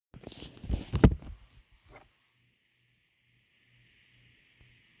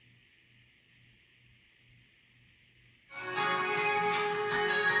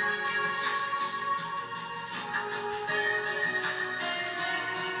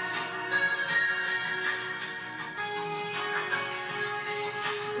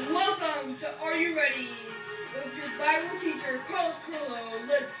ready with your Bible teacher, Carlos Colo.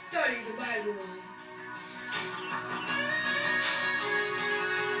 Let's study the Bible.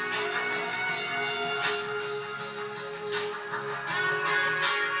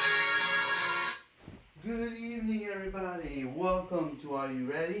 Good evening, everybody. Welcome to Are You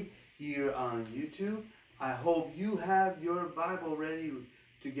Ready here on YouTube. I hope you have your Bible ready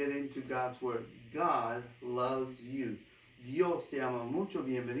to get into God's Word. God loves you. Dios te ama mucho.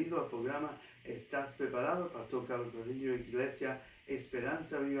 Bienvenido al programa ¿Estás preparado? Pastor Carlos Carrillo, Iglesia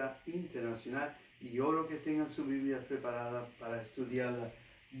Esperanza Viva Internacional. Y oro que tengan su Biblia preparada para estudiarla.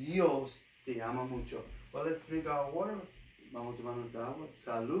 Dios te ama mucho. Well, let's drink our water. Vamos a tomar nuestra agua.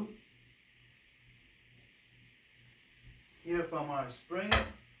 Salud. Here from our spring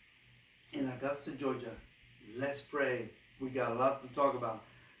in Augusta, Georgia. Let's pray. We got a lot to talk about.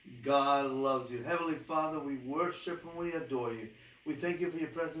 God loves you. Heavenly Father, we worship and we adore you. We thank you for your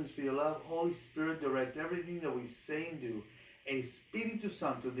presence, for your love. Holy Spirit, direct everything that we say and do. Espíritu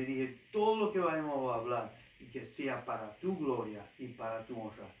Santo, dirige todo lo que vayamos a hablar y que sea para tu gloria y para tu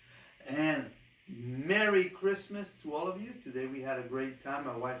honra. And Merry Christmas to all of you. Today we had a great time.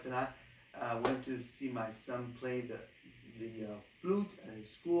 My wife and I went to see my son play the flute at his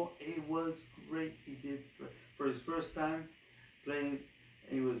school. It was great. He did for his first time playing.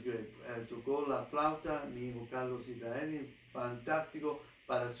 It was great. Tocó la flauta, mi hijo Carlos Israeli. Fantástico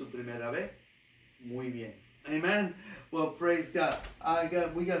para su primera vez. Muy bien. Amen. Well, praise God.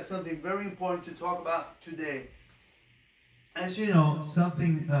 We got something very important to talk about today. As you know,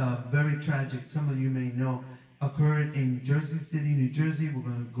 something very tragic, some of you may know, occurred in Jersey City, New Jersey. We're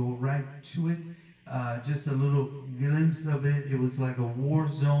going to go right to it. Just a little glimpse of it. It was like a war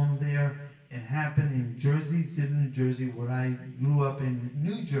zone there. It happened in Jersey City, New Jersey, where I grew up in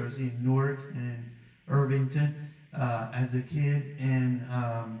New Jersey, in Newark and in Irvington as a kid and,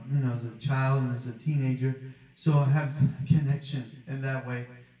 as a child and as a teenager. So I have some connection in that way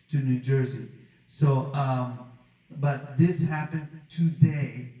to New Jersey. So, but this happened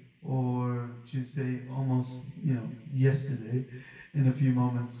today, or to say almost, yesterday, in a few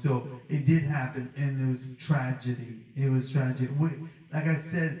moments. So it did happen, and it was tragedy. It was tragic. Like I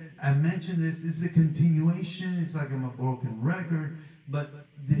said, I mentioned this. It's a continuation. It's like I'm a broken record, but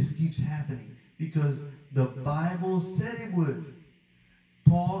this keeps happening because the Bible said it would.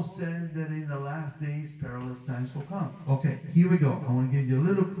 Paul said that in the last days, perilous times will come. Okay, here we go. I want to give you a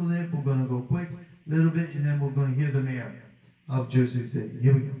little clip. We're going to go quick, a little bit, and then we're going to hear the mayor of Jersey City.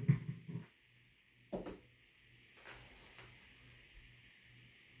 Here we go.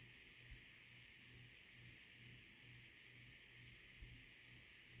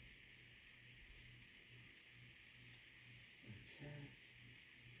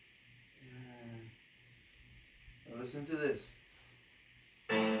 Listen to this.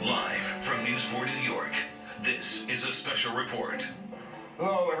 Live from News 4 New York, this is a special report.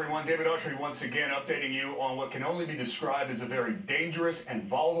 Hello everyone, David Autry once again updating you on what can only be described as a very dangerous and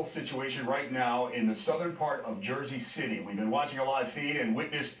volatile situation right now in the southern part of Jersey City. We've been watching a live feed and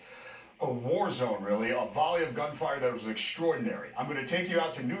witnessed a war zone, really, a volley of gunfire that was extraordinary. I'm going to take you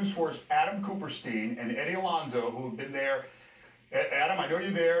out to News 4's Adam Cooperstein and Eddie Alonzo, who have been there. Adam, I know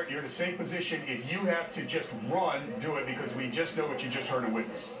you're there. You're in a safe position. If you have to just run, do it, because we just know what you just heard and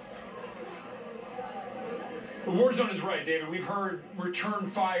witnessed. The war zone is right, David. We've heard return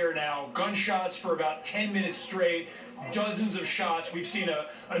fire now, gunshots for about 10 minutes straight, dozens of shots. We've seen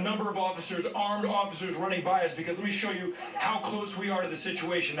a number of officers, armed officers, running by us because let me show you how close we are to the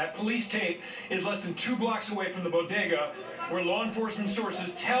situation. That police tape is less than 2 blocks away from the bodega where law enforcement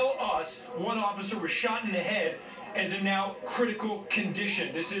sources tell us one officer was shot in the head as in now critical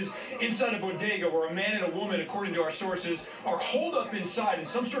condition. This is inside a bodega where a man and a woman, according to our sources, are holed up inside in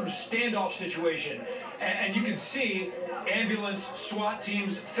some sort of standoff situation. And you can see ambulance, SWAT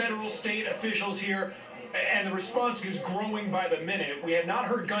teams, federal, state officials here, and the response is growing by the minute. We have not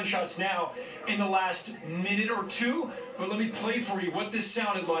heard gunshots now in the last minute or two, but let me play for you what this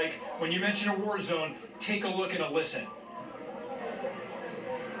sounded like when you mention a war zone. Take a look and a listen.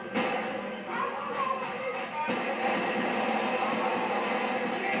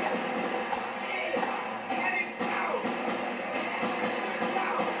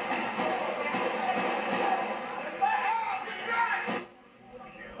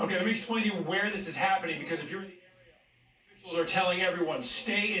 Okay, let me explain to you where this is happening, because if you're in the area, officials are telling everyone,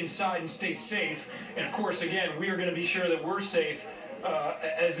 stay inside and stay safe. And of course, again, we are going to be sure that we're safe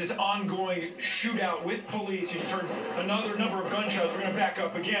as this ongoing shootout with police. You just heard another number of gunshots. We're going to back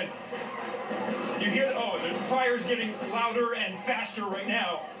up again. You hear, the fire is getting louder and faster right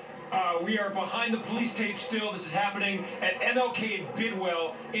now. We are behind the police tape still. This is happening at MLK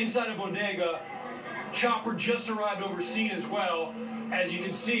Bidwell inside a bodega. chopper just arrived over scene as well. As you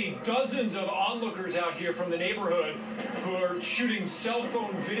can see, dozens of onlookers out here from the neighborhood who are shooting cell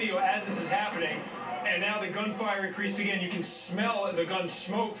phone video as this is happening. And now the gunfire increased again. You can smell the gun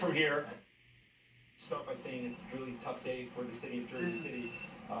smoke from here. Start by saying it's a really tough day for the city of Jersey City.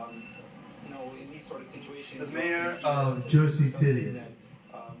 You know, in these sort of situations, the mayor of Jersey City. That,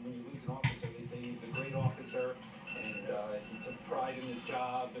 when you lose an officer, they say he was a great officer and he took pride in his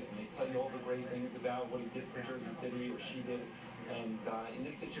job, and they tell you all the great things about what he did for Jersey City or she did. And in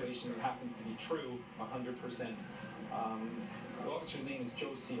this situation, it happens to be true 100%. The officer's name is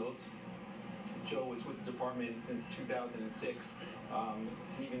Joe Seals. Joe was with the department since 2006.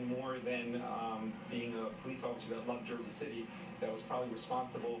 Even more than being a police officer that loved Jersey City, that was probably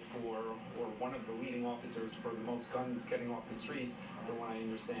responsible for, or one of the leading officers for the most guns getting off the street, from what I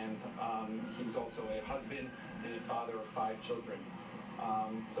understand. He was also a husband and a father of 5 children.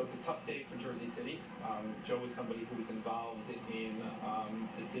 So it's a tough day for Jersey City. Joe was somebody who was involved in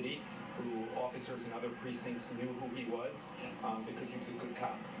the city, who officers in other precincts knew who he was because he was a good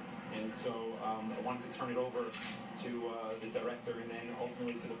cop. And so I wanted to turn it over to the director and then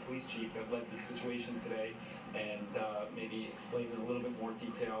ultimately to the police chief that led the situation today, and maybe explain in a little bit more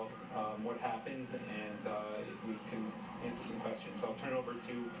detail what happened, and if we can answer some questions. So I'll turn it over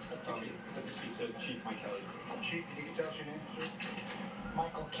to Chief Mike Kelly. Chief, can you tell us your name, sir?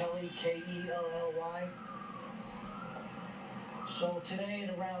 Michael Kelly, K-E-L-L-Y. So today at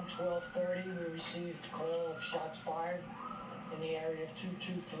around 12:30, we received a call of shots fired in the area of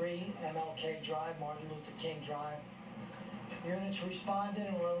 223 MLK Drive, Martin Luther King Drive. Units responded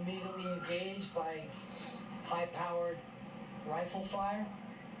and were immediately engaged by high-powered rifle fire.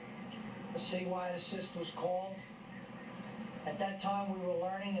 A citywide assist was called. At that time, we were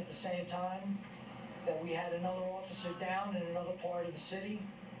learning at the same time that we had another officer down in another part of the city,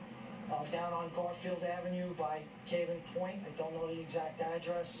 down on Garfield Avenue by Caven Point. I don't know the exact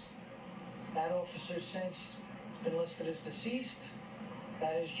address. That officer since been listed as deceased.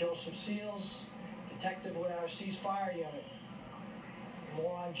 That is Joseph Seals, detective with our ceasefire unit.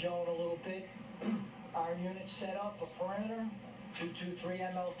 More on Joe in a little bit. Our unit set up a perimeter, 223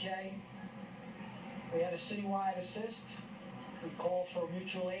 MLK. We had a citywide assist. We called for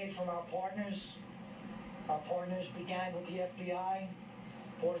mutual aid from our partners. Our partners began with the FBI,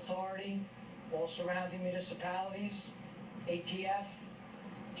 Port Authority, all surrounding municipalities, ATF,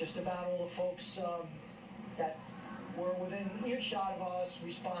 just about all the folks that were within earshot of us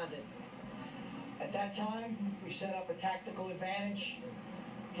responded. At that time, we set up a tactical advantage,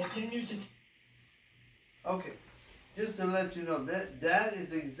 continued to... Okay, just to let you know, that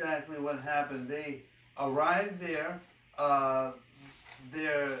is exactly what happened. They arrived there.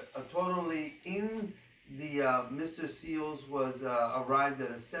 They're totally in the, Mr. Seals was arrived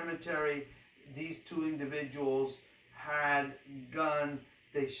at a cemetery. These 2 individuals had gun.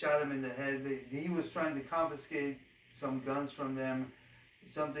 They shot him in the head. He was trying to confiscate some guns from them.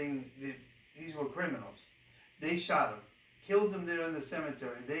 These were criminals. They shot him, killed him there in the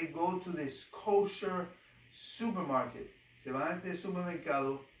cemetery. They go to this kosher supermarket. Se van a este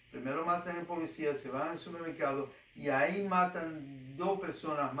supermercado. Primero matan al policía, se van al supermercado y ahí matan 2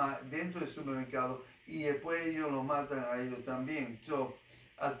 personas más dentro del supermercado y después ellos los matan a ellos también. So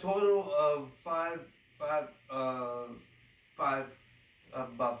a total of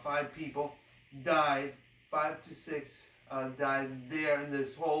about 5 people died, 5 to 6 died there in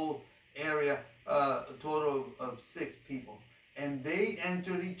this whole area, a total of 6 people. And they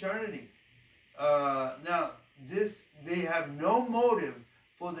entered eternity. Now, they have no motive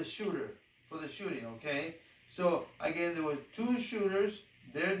for the shooting, okay? So, again, there were 2 shooters,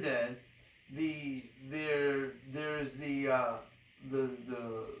 they're dead. There's the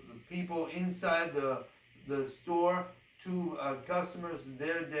people inside the store, 2 customers,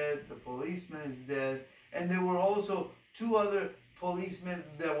 they're dead, the policeman is dead, and there were also 2 other policemen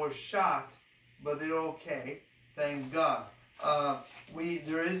that were shot, but they're okay, thank God.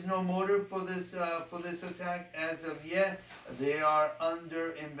 There is no motive for this attack as of yet. They are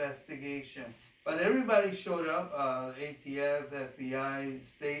under investigation. But everybody showed up, ATF, FBI,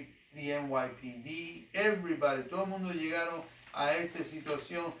 state, the NYPD, everybody, todo el mundo llegaron a esta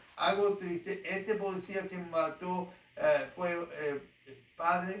situación. Algo triste, este policía que mató fue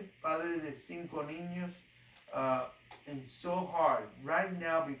padre de 5 niños, and so hard, right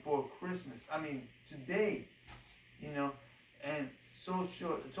now before Christmas, I mean, today, you know, and so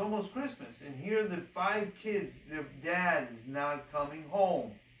short, it's almost Christmas, and here the 5 kids, their dad is not coming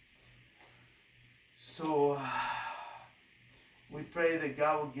home. So, we pray that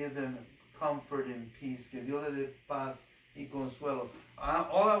God will give them comfort and peace, que Dios le dé paz y consuelo.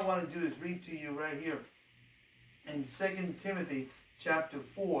 All I want to do is read to you right here in 2 Timothy chapter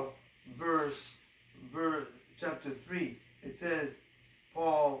 4, chapter 3. It says,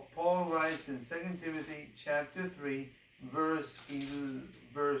 Paul writes in 2 Timothy chapter 3, verse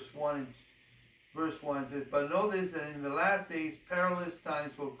 1. It says, but know this, that in the last days perilous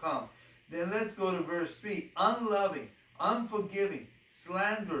times will come. Then let's go to verse 3. Unloving, unforgiving,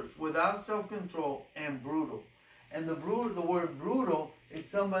 slanderers, without self-control, and brutal. And the word brutal is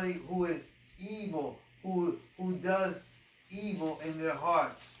somebody who is evil, who does evil in their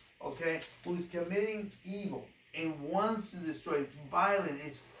hearts, okay? Who's committing evil and wants to destroy. It's violent,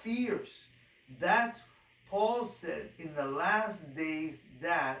 it's fierce. That's, Paul said, in the last days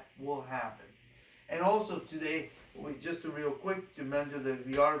that will happen. And also today, just real quick to mention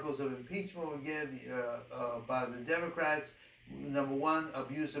the articles of impeachment again by the Democrats. Number 1,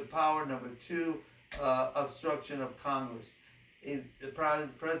 abuse of power. Number 2, obstruction of Congress. The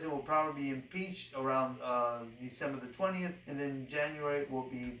president will probably be impeached around December the 20th, and then January will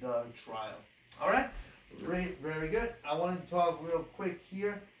be the trial. All right? Very good. I want to talk real quick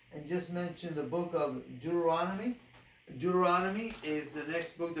here and just mention the book of Deuteronomy. Deuteronomy is the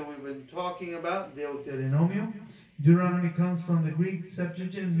next book that we've been talking about, Deuteronomio. Deuteronomy comes from the Greek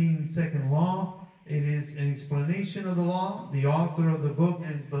Septuagint, meaning second law. It is an explanation of the law. The author of the book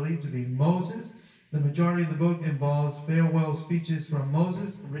is believed to be Moses. The majority of the book involves farewell speeches from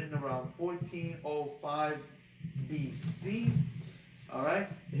Moses, written around 1405 BC. All right.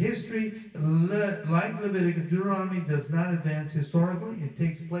 History, like Leviticus, Deuteronomy does not advance historically. It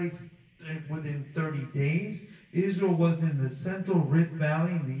takes place within 30 days. Israel was in the central Rift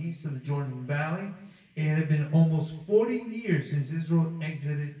Valley in the east of the Jordan Valley. It had been almost 40 years since Israel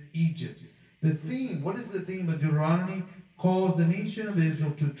exited Egypt. The theme, what is the theme of Deuteronomy? Calls the nation of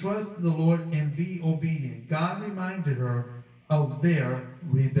Israel to trust the Lord and be obedient. God reminded her of their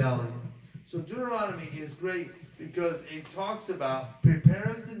rebellion. So Deuteronomy is great because it talks about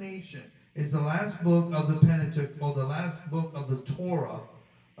prepares the nation. It's the last book of the Pentateuch, or the last book of the Torah,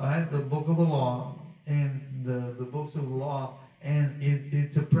 right? The book of the law and the books of the law. And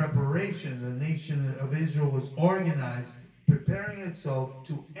it's a preparation. The nation of Israel was organized, preparing itself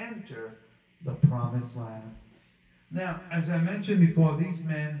to enter the promised land. Now, as I mentioned before, these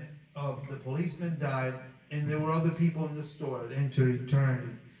men, the policeman died, and there were other people in the store that entered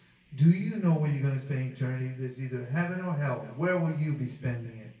eternity. Do you know where you're going to spend eternity? There's either heaven or hell. Where will you be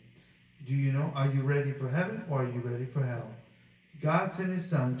spending it? Do you know? Are you ready for heaven or are you ready for hell? God sent his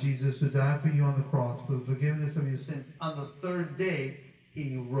son, Jesus, to die for you on the cross for the forgiveness of your sins. On the third day,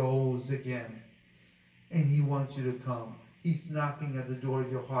 he rose again. And he wants you to come. He's knocking at the door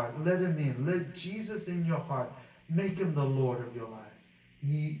of your heart. Let him in. Let Jesus in your heart. Make him the Lord of your life.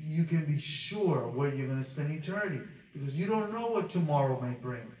 You can be sure where you're going to spend eternity, because you don't know what tomorrow may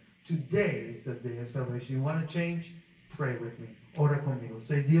bring. Today is the day of salvation. You want to change? Pray with me. Ora conmigo.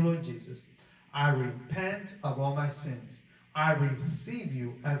 Say, dear Lord Jesus, I repent of all my sins. I receive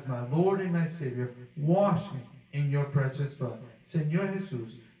you as my Lord and my Savior. Wash me in your precious blood. Señor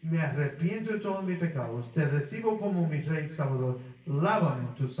Jesús, me arrepiento de todos mis pecados. Te recibo como mi Rey Salvador. Lávame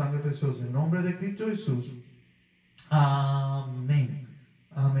en tu sangre preciosa. En nombre de Cristo Jesús. Amen.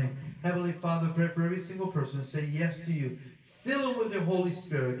 Amen. Heavenly Father, pray for every single person. Say yes to you. Fill them with the Holy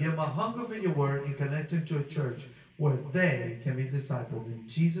Spirit. Give them a hunger for your word and connect them to a church where they can be discipled. In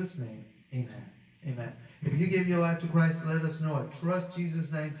Jesus' name, amen. Amen. If you gave your life to Christ, let us know at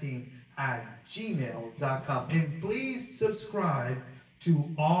trustjesus19@gmail.com. And please subscribe to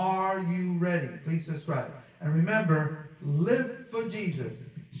Are You Ready? Please subscribe. And remember, live for Jesus.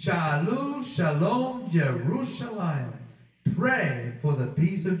 Shalom, shalom, Jerusalem. Pray for the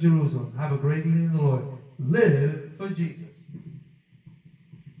peace of Jerusalem. Have a great evening in the Lord. Live for Jesus.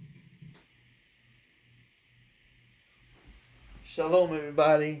 Shalom,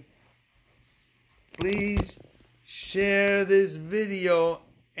 everybody. Please share this video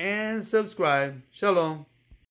and subscribe. Shalom.